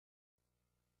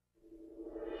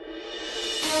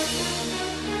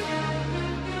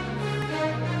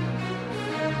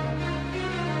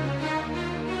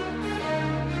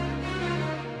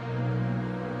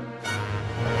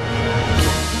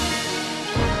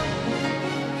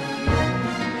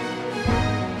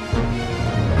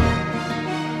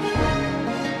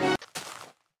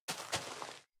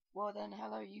Well then,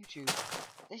 hello YouTube.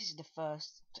 This is the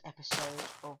first episode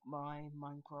of my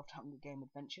Minecraft Hunger Game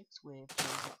Adventures with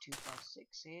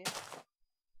Joseph256 here.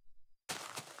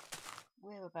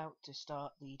 We're about to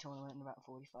start the tournament in about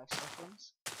 45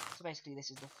 seconds. So basically this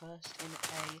is the first in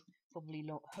a probably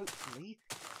hopefully,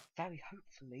 very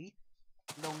hopefully,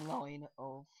 long line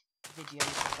of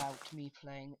videos about me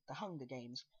playing the Hunger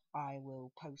Games. I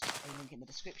will post a link in the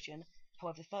description.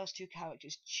 However, the first two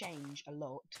characters change a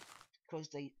lot because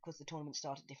the tournament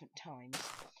start at different times.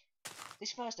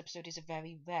 This first episode is a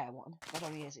very rare one. Not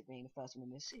only is it being the first one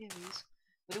in this series,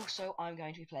 but also I'm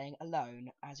going to be playing alone,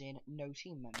 as in no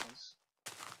team members.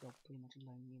 Well, pretty much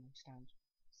alone, you know, stand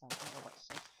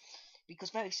because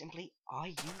very simply, I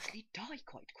usually die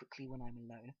quite quickly when I'm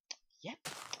alone. Yep,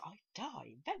 I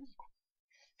die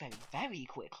very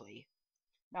quickly.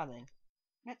 Now then,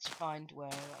 let's find where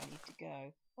I need to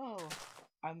go. Oh,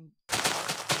 I'm...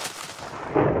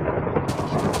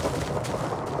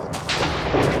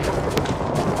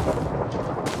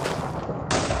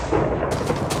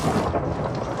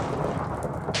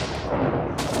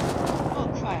 Oh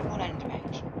crap, what end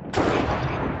page?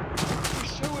 You're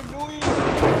so annoying!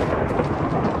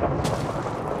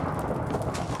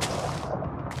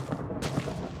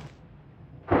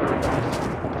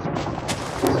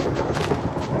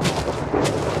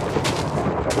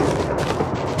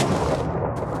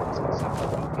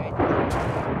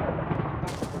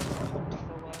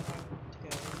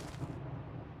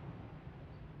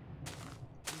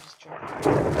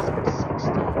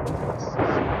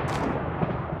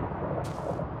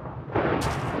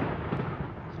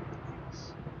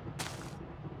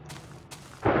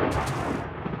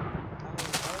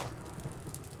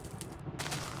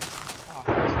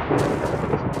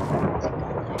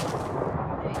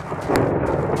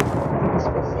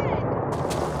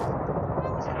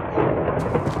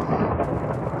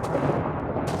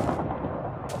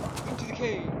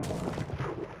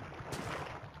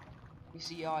 You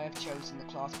see, I have chosen the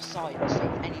class beside me, so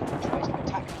if anyone tries to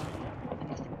attack me,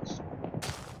 anything of the sort,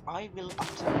 I will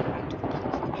utterly and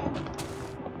completely help.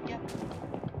 Yep.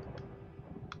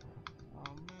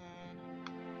 Oh man.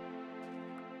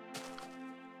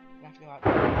 I have to go out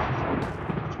there and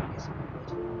try and get some wood.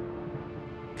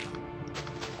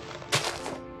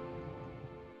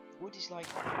 Wood is like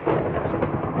one of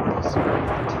the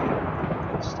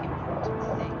most important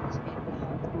things in the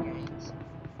Hunger Games.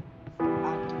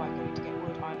 And by going to get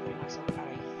wood, I'm putting myself at a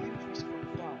huge risk of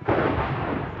dying.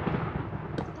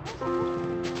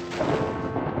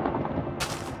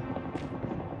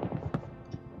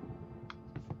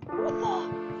 What the?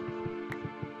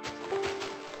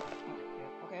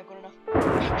 Okay, I've got enough.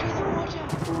 Back to the water!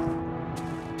 Run!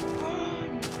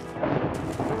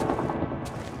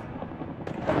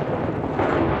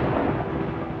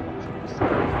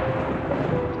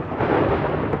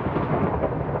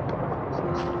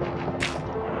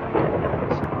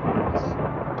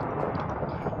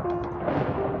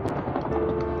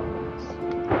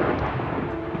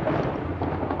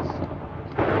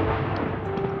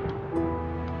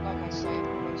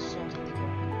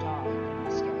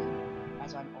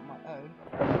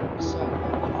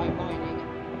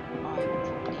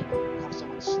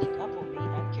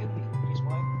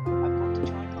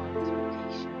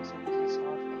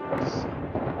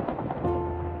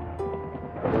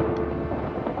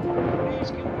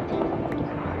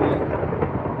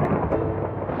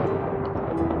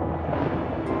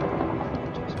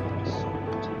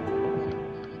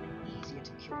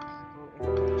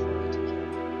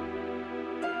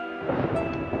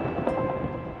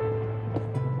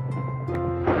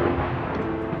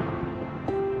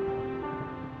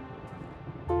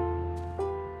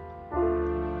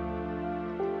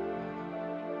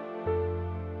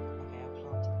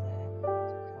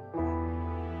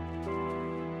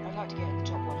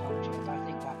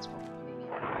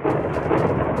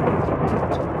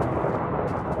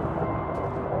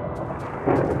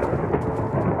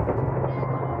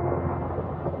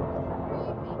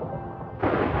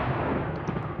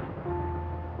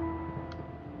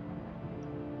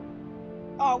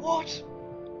 Oh, what?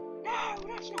 No,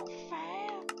 that's not fair.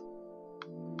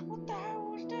 What the hell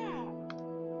was that?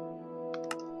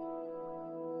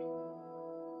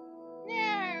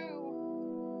 No.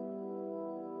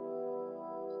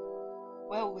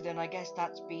 Well, then I guess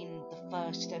that's been the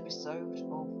first episode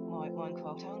of my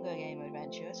Minecraft Hunger Game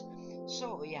adventures.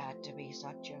 Sorry I had to be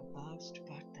such a bust,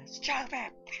 but that's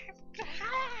stupid.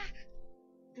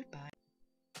 Goodbye.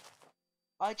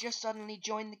 I just suddenly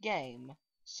joined the game,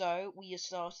 so we are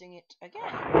starting it again.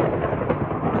 And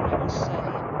I must say,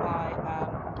 I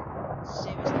am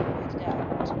seriously weirded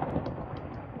out.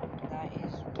 That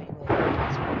is really weird.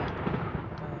 That's my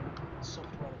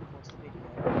software that records the video.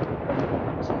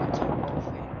 So I turned off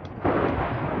it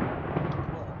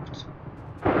worked. So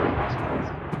I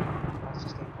was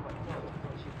just getting quite annoyed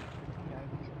because you know,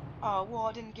 oh, well,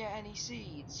 I didn't get any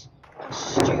seeds. How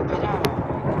stupid am I?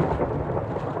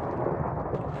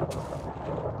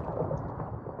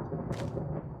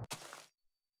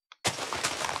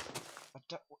 I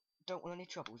don't want any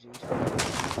trouble, dude.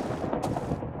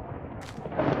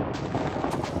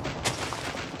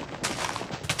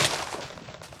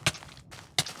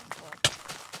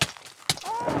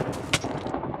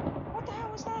 What the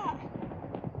hell was that?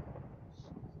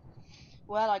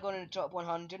 Well, I got in the top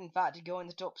 100. In fact, I got in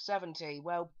the top 70.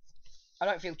 Well, I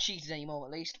don't feel cheated anymore,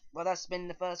 at least. Well, that's been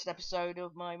the first episode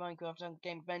of my Minecraft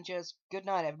game adventures. Good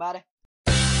night, everybody.